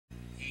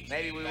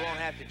maybe we won't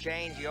have to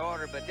change the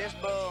order, but this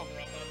bull,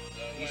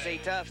 you see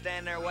Tuff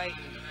standing there waiting.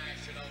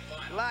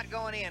 A lot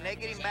going in. They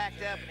get him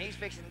backed up, and he's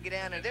fixing to get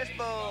down there. This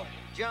bull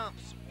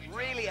jumps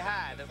really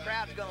high. The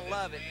crowd's going to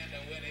love it.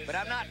 But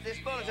this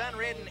bull is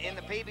unridden in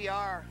the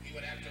PBR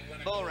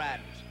bull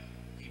ridings.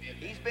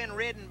 He's been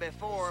ridden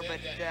before, but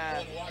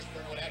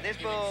this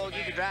bull,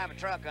 you could drive a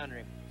truck under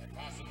him.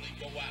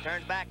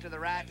 Turns back to the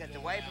right. That's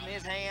away from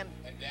his hand.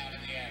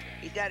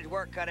 He's got his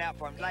work cut out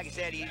for him. Like I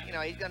said, he's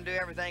going to do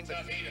everything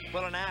but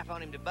pull a knife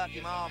on him to buck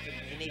him off. And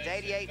he needs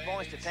 88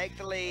 points to take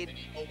the lead.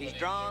 He's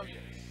drawn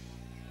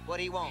what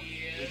he wants.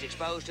 He's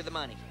exposed to the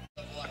money.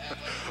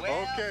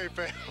 Well, okay,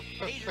 pal.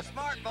 He's a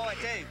smart boy,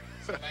 too.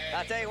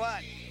 I'll tell you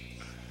what.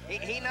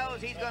 He knows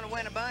he's going to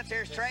win a bunch.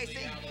 There's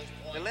Tracy,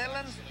 the little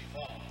ones,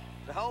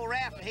 the whole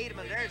raft of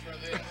Hedeman. There's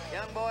a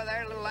young boy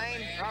there, little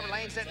Lane. Robert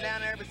Lane sitting down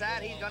there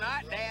beside. He's going, all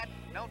right, Dad,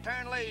 don't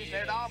turn loose.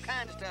 There's all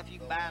kinds of stuff you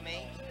can buy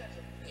me.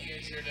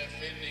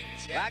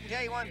 But I can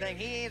tell you one thing.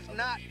 He is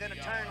not going to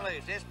turn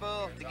loose. This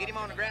bull, to get him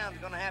on the ground,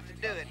 is going to have to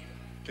do it.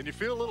 Can you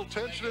feel a little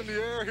tension in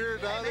the air here,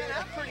 Donnie? Hey, man,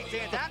 I'm pretty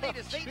tense. I need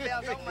a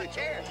seatbelt on my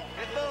chair.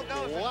 This bull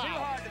goes too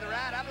hard to the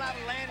right. I'm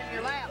liable to land in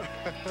your lap.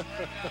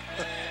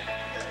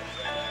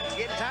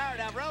 Getting tired.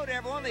 I've rode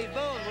every one of these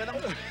bulls with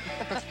them.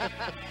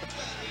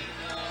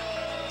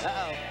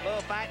 Uh-oh,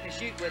 bull fighting to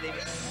shoot with him.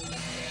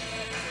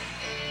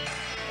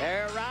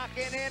 They're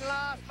rocking in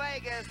Las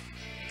Vegas.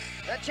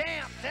 The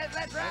champ says,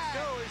 let's ride.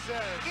 Let's go, he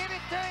says. Give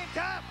it to him,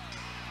 Tuff.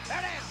 They're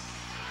down.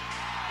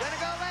 Gonna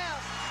go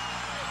left.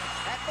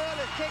 That bull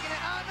is kicking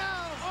it. Oh, no.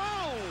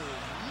 Oh,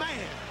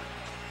 man.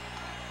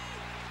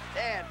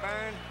 Dad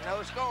burned.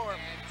 No score.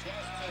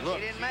 Look.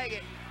 He didn't make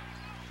it.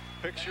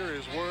 Picture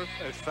is worth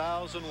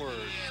 1,000 words.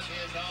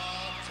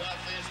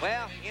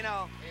 Well, you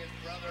know,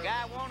 the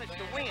guy wanted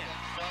to win.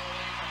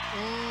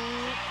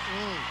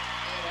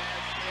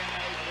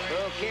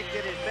 Bull kicked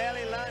at his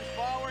belly, lunged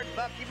forward,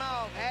 bucked him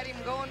off, had him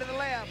going to the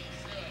left.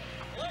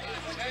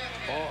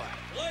 Boy,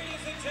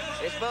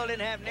 this bull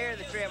didn't have near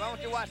the trip. I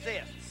want you to watch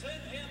this.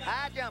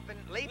 High jumping,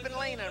 leaping,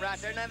 leaning right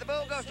there. Now the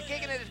bull goes to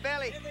kicking at his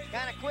belly,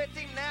 kind of quits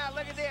him. Now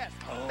look at this.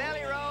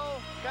 Belly roll,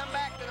 come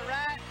back to the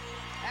right.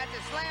 That's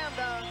a slam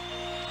dunk.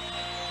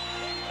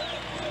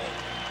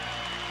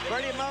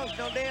 Pretty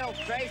emotional deal.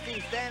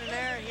 Tracy's standing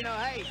there. You know,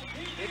 hey,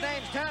 his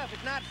name's Tuff.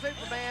 It's not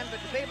Superman, but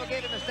the people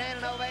give him a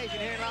standing ovation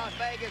here in Las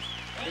Vegas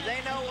because they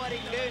know what he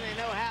can do and they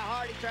know how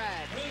hard he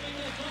tried.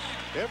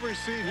 Every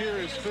seat here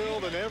is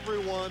filled and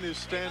everyone is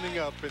standing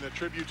up in a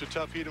tribute to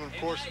Tuff Hedeman. Of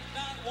course,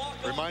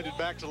 reminded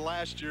back to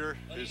last year,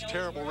 his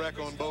terrible wreck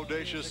on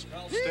Bodacious.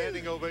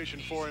 Standing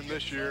ovation for him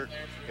this year.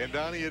 And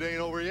Donnie, it ain't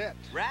over yet.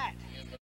 Right.